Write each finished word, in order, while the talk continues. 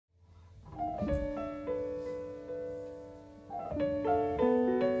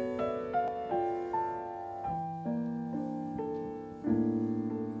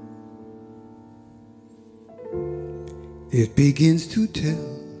It begins to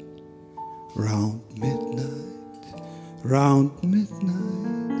tell round midnight.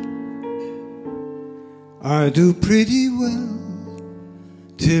 I do pretty well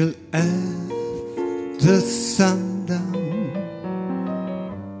till after sundown.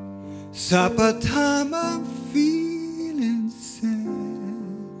 Supper time, I'm feeling sad,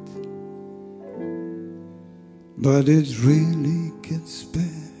 but it really gets bad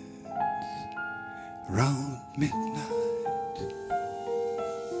round midnight.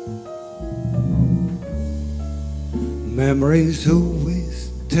 Memories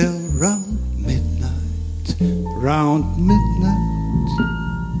always tell round midnight, round midnight.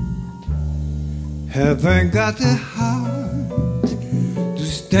 Haven't got the heart to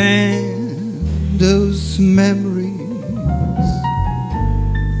stand those memories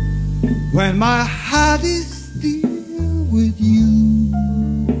when my heart is still with you.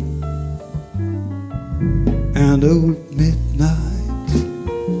 And old midnight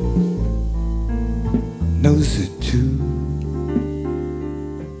knows it too.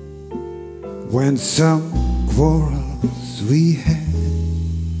 When some quarrels we had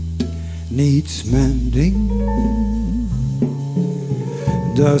needs mending,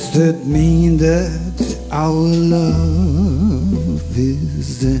 does that mean that our love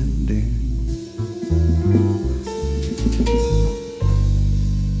is ending?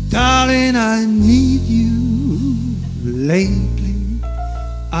 Darling, I need you. Lately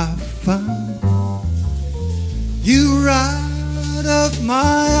I found you out of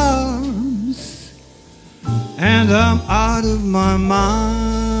my arms, and I'm out of my mind.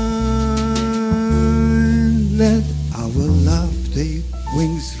 Let our love take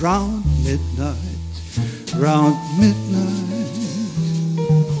wings round midnight, round midnight.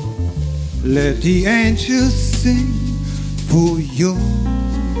 Let the angels sing for your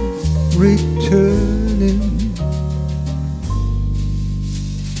returning.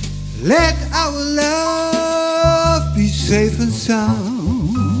 Let our love be safe and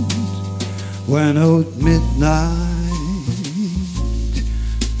sound when old midnight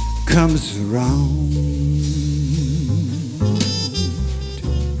comes around.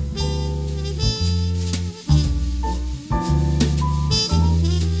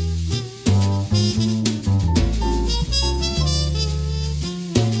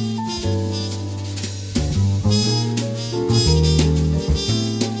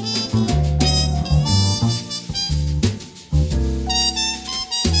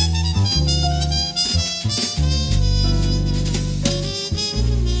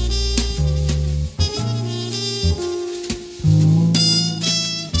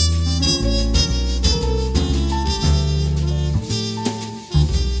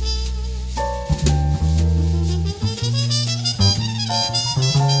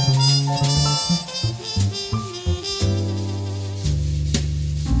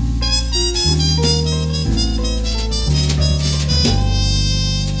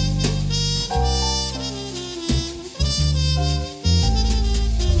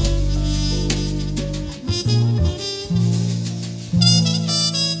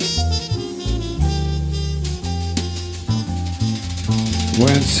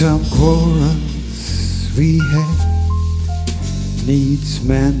 When some quarrels we had needs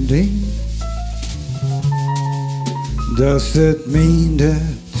mending, does that mean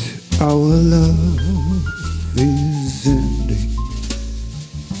that our love is ending?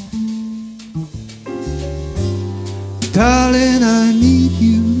 Darling, I need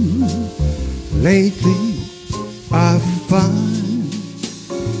you. Lately I find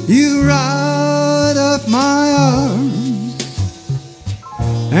you out of my arms,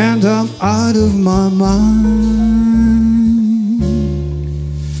 and I'm out of my mind.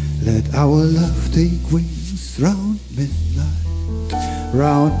 Let our love take wings round midnight,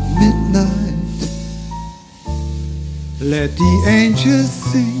 round midnight. Let the angels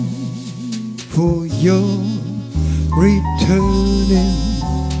sing for your returning.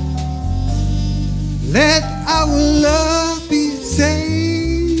 Let our love be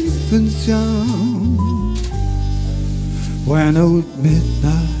safe and sound when old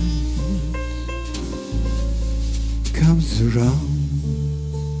midnight comes around.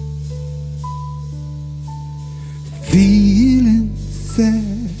 Feeling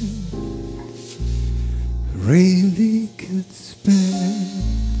sad really gets bad.